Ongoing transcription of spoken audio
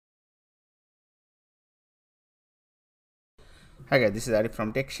Hi guys, this is Arif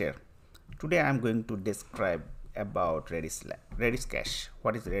from TechShare. Today I am going to describe about Redis Cache.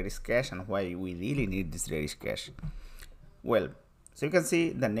 What is Redis Cache and why we really need this Redis Cache? Well, so you can see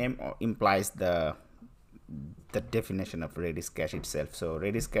the name implies the definition of Redis Cache itself. So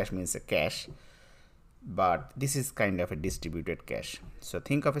Redis Cache means a cache, but this is kind of a distributed cache. So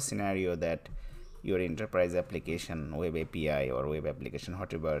think of a scenario that your enterprise application, web API or web application,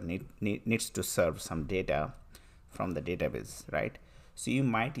 whatever, needs to serve some data from the database, right? So you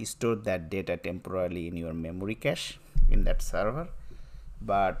might store that data temporarily in your memory cache in that server,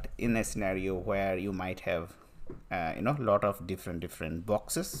 but in a scenario where you might have lot of different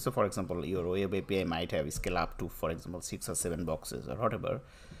boxes. So for example, your web API might have scale up to, for example, 6 or 7 boxes or whatever.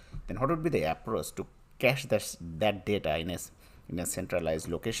 Then what would be the approach to cache that data in a centralized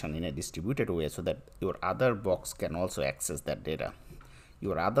location in a distributed way, so that your other box can also access that data,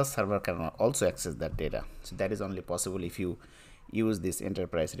 your other server can also access that data? So that is only possible if you use this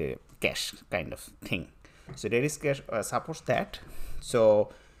enterprise cache kind of thing. So Redis Cache supports that. So,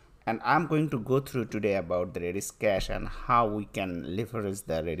 and I'm going to go through today about the Redis Cache and how we can leverage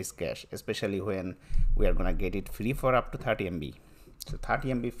the Redis Cache, especially when we are gonna get it free for up to 30 MB. So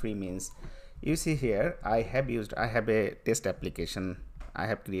 30 MB free means, you see here, I have a test application. I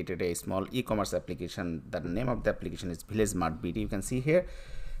have created a small e-commerce application. The name of the application is Village Smart BD. You can see here,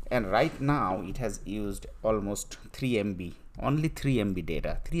 and right now it has used almost 3 MB, only 3 MB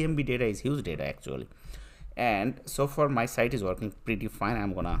data. 3 MB data is huge data actually. And so far my site is working pretty fine.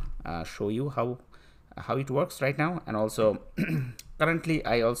 I'm gonna show you how it works right now. And also currently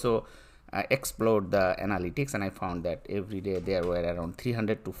I also explored the analytics, and I found that every day there were around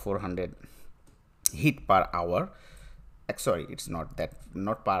 300 to 400 hit per hour. Sorry, it's not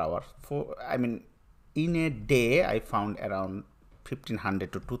per hour. In a day I found around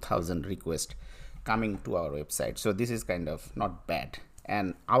 1500 to 2000 requests coming to our website. So this is kind of not bad,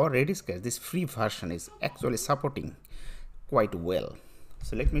 and our Redis Cache, this free version, is actually supporting quite well.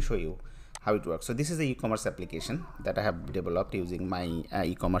 So let me show you how it works. So this is the e-commerce application that I have developed using my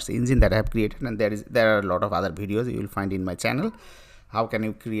e-commerce engine that I have created, and there are a lot of other videos you will find in my channel. How can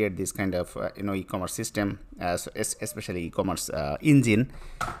you create this kind of e-commerce system, especially e-commerce engine,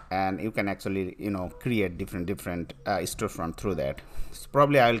 and you can actually create different storefront through that. So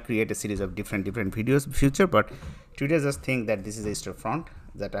probably I will create a series of different videos in future, but today just think that this is a storefront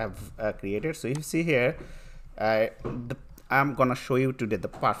that I have created. So you see here, I'm gonna show you today the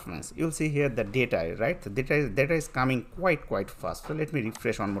performance. You'll see here the data, right? The data is coming quite fast. So let me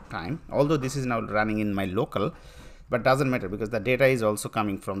refresh one more time. Although this is now running in my local, but doesn't matter because the data is also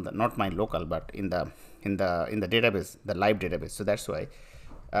coming from the, not my local, but in the database, the live database. So that's why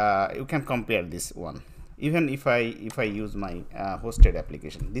you can compare this one. Even if I use my hosted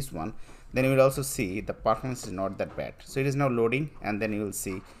application, this one, then you will also see the performance is not that bad. So it is now loading, and then you will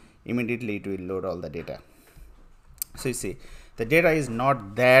see immediately it will load all the data. So you see the data is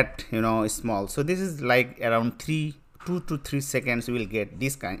not that small. So this is like around 2 to 3 seconds you will get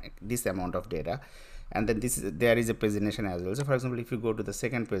this amount of data. And then there is a pagination as well. So for example, if you go to the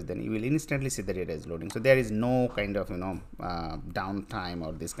second page, then you will instantly see the data is loading. So there is no kind of downtime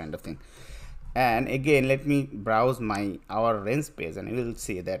or this kind of thing. And again, let me browse our range page, and you will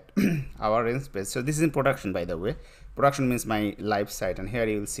see that our range page. So this is in production, by the way. Production means my live site, and here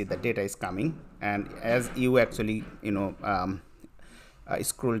you will see the data is coming. And as you actually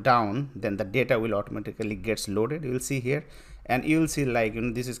scroll down, then the data will automatically gets loaded. You will see here, and you will see like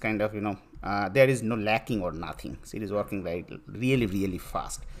this is kind of there is no lacking or nothing. So it is working like really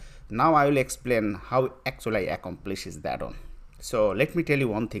fast. Now I will explain how actually I accomplishes that on. So let me tell you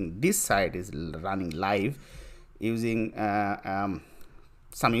one thing. This site is running live using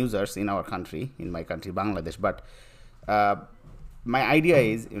some users in our country, in my country Bangladesh, but my idea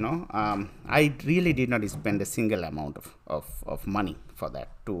is I really did not spend a single amount of money for that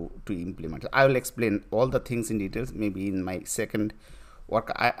to implement. I will explain all the things in details maybe in my second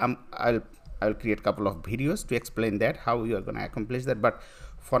work. I'll create a couple of videos to explain that how you are going to accomplish that. But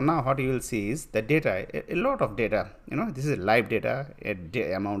for now, what you will see is the data, a lot of data. This is live data.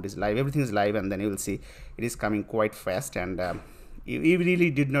 Amount is live. Everything is live, and then you will see it is coming quite fast, and you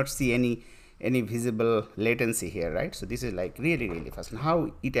really did not see any visible latency here, right? So this is like really fast. And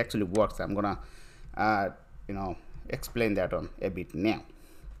how it actually works, I'm gonna explain that on a bit now.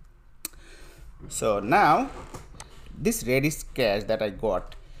 So now this Redis Cache that I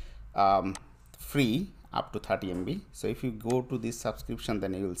got free up to 30 MB. So if you go to this subscription,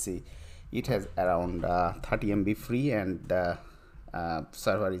 then you will see it has around 30 MB free, and the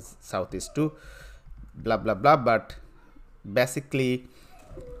server is Southeast 2, blah. But basically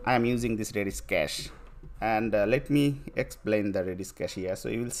I am using this Redis Cache and let me explain the Redis cache here. So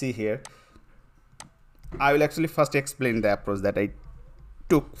you will see here, I will actually first explain the approach that I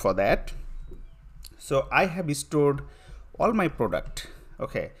took for that. So I have stored all my product.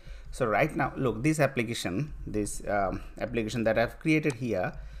 Okay, so right now look, this application that I've created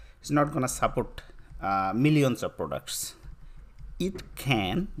here is not gonna support millions of products. It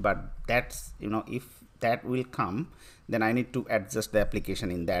can, but that's, you know, if that will come, then I need to adjust the application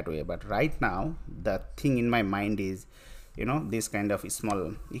in that way. But right now the thing in my mind is, you know, this kind of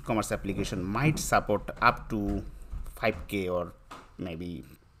small e-commerce application might support up to 5k or maybe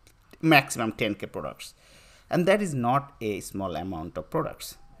maximum 10k products, and that is not a small amount of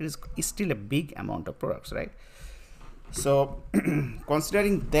products. It is still a big amount of products, right? So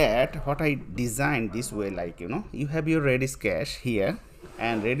considering that, what I designed this way, like, you know, you have your Redis cache here,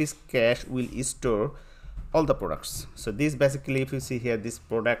 and Redis cache will store all the products. So this basically, if you see here, this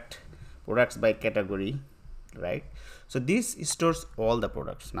products by category, right? So this stores all the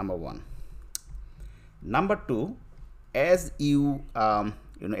products, number one. Number two, as you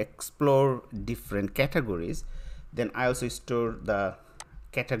you know, explore different categories, then I also store the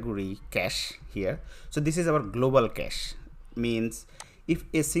category cache here. So this is our global cache, means if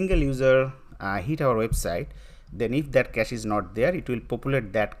a single user hit our website, then if that cache is not there, it will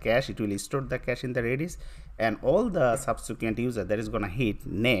populate that cache, it will store the cache in the Redis, and all the subsequent user that is gonna hit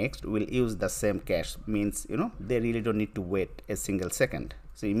next will use the same cache, means, you know, they really don't need to wait a single second.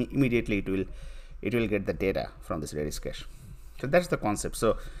 So immediately it will get the data from this Redis cache. So that's the concept.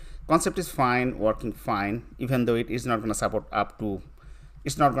 So concept is fine, working fine, even though it is not going to support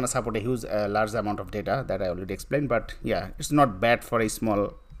it's not going to support a huge large amount of data that I already explained. But yeah, it's not bad for a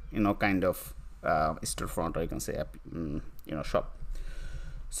small, you know, kind of storefront, or you can say you know, shop.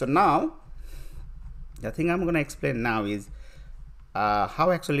 So now the thing I'm going to explain now is how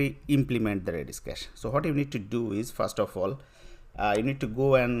actually implement the Redis cache. So what you need to do is, first of all, you need to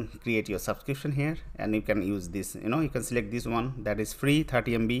go and create your subscription here, and you can use this, you know, you can select this one that is free,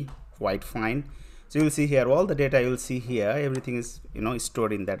 30 MB, quite fine. So you will see here all the data, you will see here everything is, you know,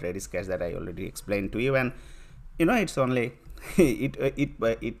 stored in that Redis cache that I already explained to you, and you know, it's only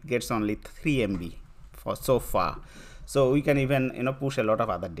it gets only 3 MB for so far. So we can even, you know, push a lot of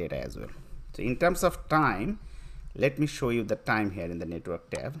other data as well. So in terms of time, let me show you the time here in the network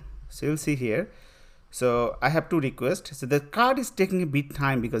tab. So you'll see here, so I have two requests. So the card is taking a bit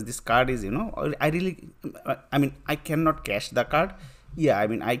time because this card is, you know, I mean, I cannot cache the card. Yeah, I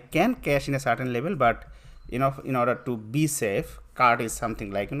mean, I can cache in a certain level, but you know, in order to be safe, card is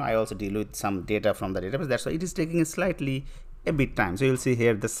something like, you know, I also deal with some data from the database. That's why it is taking a bit time. So you'll see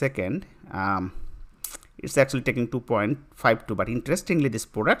here the second, it's actually taking 2.52, but interestingly, this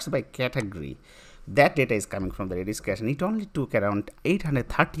products by category, that data is coming from the Redis cache, and it only took around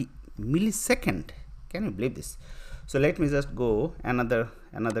 830 millisecond. Can you believe this? So let me just go another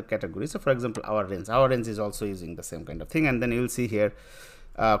category. So for example, our range is also using the same kind of thing, and then you will see here,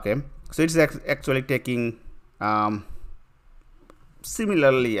 okay, so it's actually taking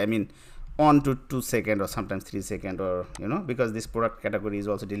similarly, I mean, 1 to 2 seconds or sometimes 3 seconds, or you know, because this product category is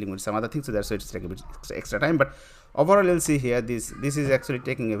also dealing with some other things, so that's why it's taking a bit extra time. But overall, you'll see here this is actually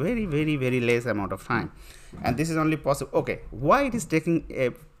taking a very less amount of time, and this is only possible. Okay, why it is taking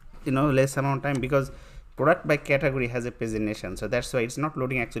a, you know, less amount of time? Because product by category has a pagination, so that's why it's not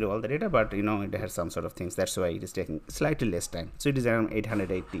loading actually all the data, but you know, it has some sort of things. That's why it is taking slightly less time. So it is around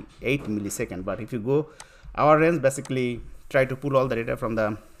 888 millisecond. But if you go our range, basically try to pull all the data from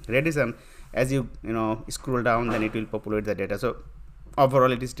the Redis, and as you know, scroll down, then it will populate the data. So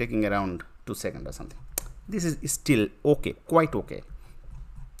overall, it is taking around 2 seconds or something. This is still okay, quite okay.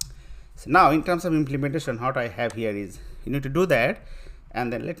 So now in terms of implementation, what I have here is, you need to do that,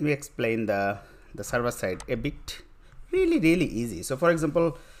 and then let me explain the server side a bit. Really easy. So for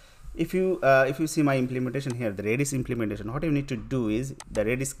example, if you see my implementation here, the Redis implementation, what you need to do is the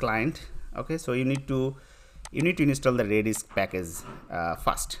Redis client. Okay, so you need to install the Redis package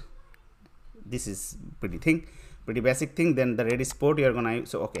first. This is pretty basic thing. Then the Redis port you are gonna use.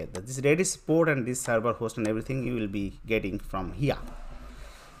 So okay, this Redis port and this server host and everything you will be getting from here.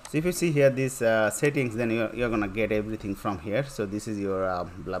 So if you see here this settings, then you're gonna get everything from here. So this is your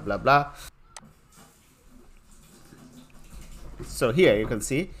blah blah blah. So here you can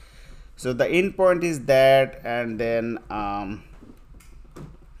see, so the endpoint is that, and then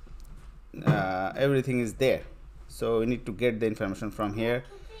everything is there. So we need to get the information from here,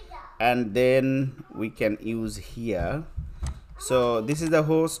 and then we can use here. So this is the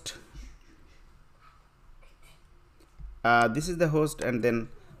host, and then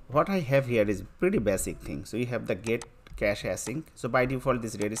what I have here is pretty basic thing. So you have the get cache async. So by default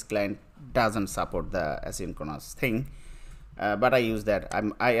this Redis client doesn't support the asynchronous thing, but I use that.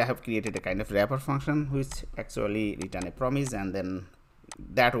 I have created a kind of wrapper function which actually return a promise, and then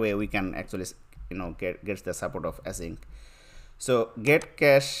that way we can actually get the support of async. So get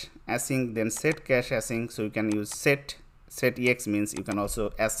cache async, then set cache async. So you can use set ex means you can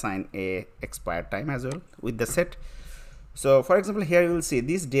also assign a expired time as well with the set. So for example, here you will see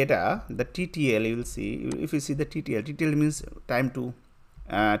this data, the TTL. You will see, if you see the TTL means time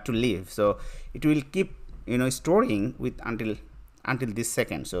to leave. So it will keep storing with until this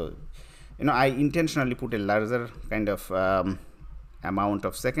second. So I intentionally put a larger kind of amount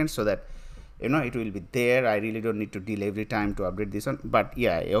of seconds so that it will be there. I really don't need to deal every time to update this one. But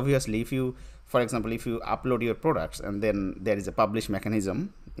yeah, obviously if you, for example, if you upload your products and then there is a publish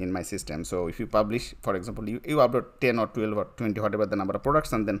mechanism in my system. So if you publish, for example, you upload 10 or 12 or 20, whatever the number of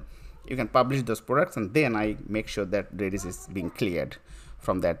products, and then you can publish those products, and then I make sure that Redis is being cleared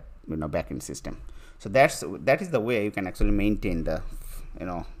from that backend system. So that is the way you can actually maintain the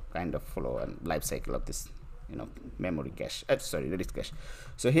kind of flow and life cycle of this memory cache, Redis cache.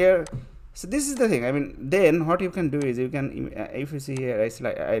 So here, so this is the thing. I mean, then what you can do is you can, if you see here,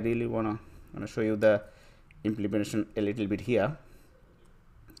 I really wanna show you the implementation a little bit here.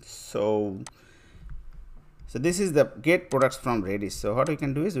 So this is the get products from Redis. So what we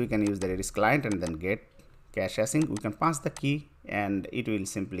can do is we can use the Redis client and then get cache async. We can pass the key, and it will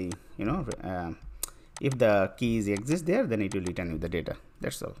simply if the keys exist there, then it will return you the data.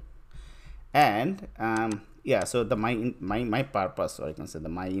 That's all. And yeah, so the my purpose, or I can say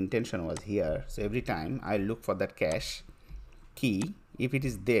my intention was here. So every time I look for that cache key, if it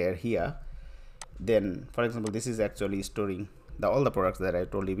is there here, then for example this is actually storing all the products that I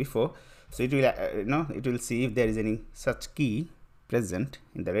told you before. So it will it will see if there is any such key present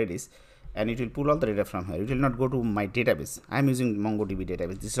in the Redis, and it will pull all the data from here. It will not go to my database. I'm using MongoDB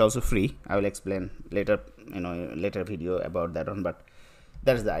database. This is also free. I will explain later, later video about that one, but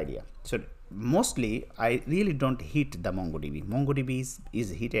that's the idea. So mostly I really don't hit the MongoDB. MongoDB is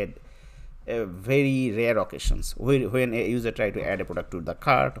hit very rare occasions when a user try to add a product to the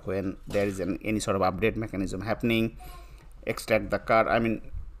cart, when there is any sort of update mechanism happening, extract the cart, I mean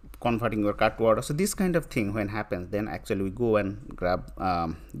converting your cart to order. So this kind of thing when happens, then actually we go and grab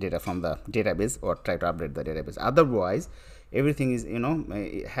data from the database or try to update the database. Otherwise everything is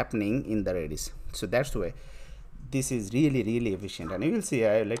happening in the Redis. So that's the way this is really efficient. And you will see,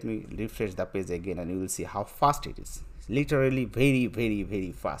 let me refresh the page again, and you will see how fast it is. It's literally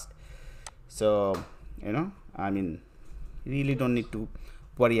very fast. So I mean, you really don't need to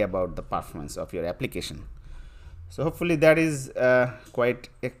worry about the performance of your application. So hopefully that is quite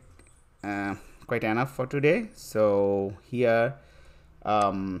enough for today. So here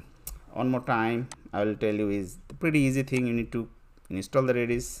one more time I will tell you is the pretty easy thing. You need to install the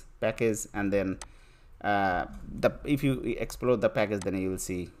Redis package, and then if you explore the package, then you will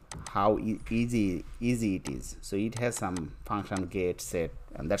see how easy it is. So it has some function get, set,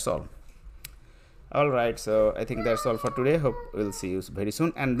 and that's all. Alright, so I think that's all for today. Hope we'll see you very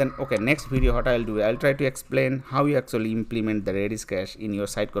soon. And then next video what I'll do, I'll try to explain how you actually implement the Redis cache in your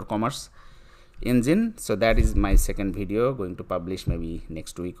Sitecore commerce engine. So that is my second video, going to publish maybe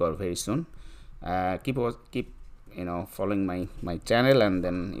next week or very soon. Keep following my channel, and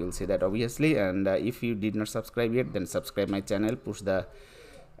then you'll see that obviously. And if you did not subscribe yet, then subscribe my channel, push the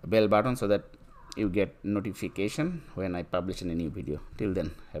bell button so that you get notification when I publish in a new video. Till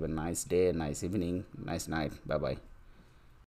then, have a nice day, nice evening, nice night. Bye bye.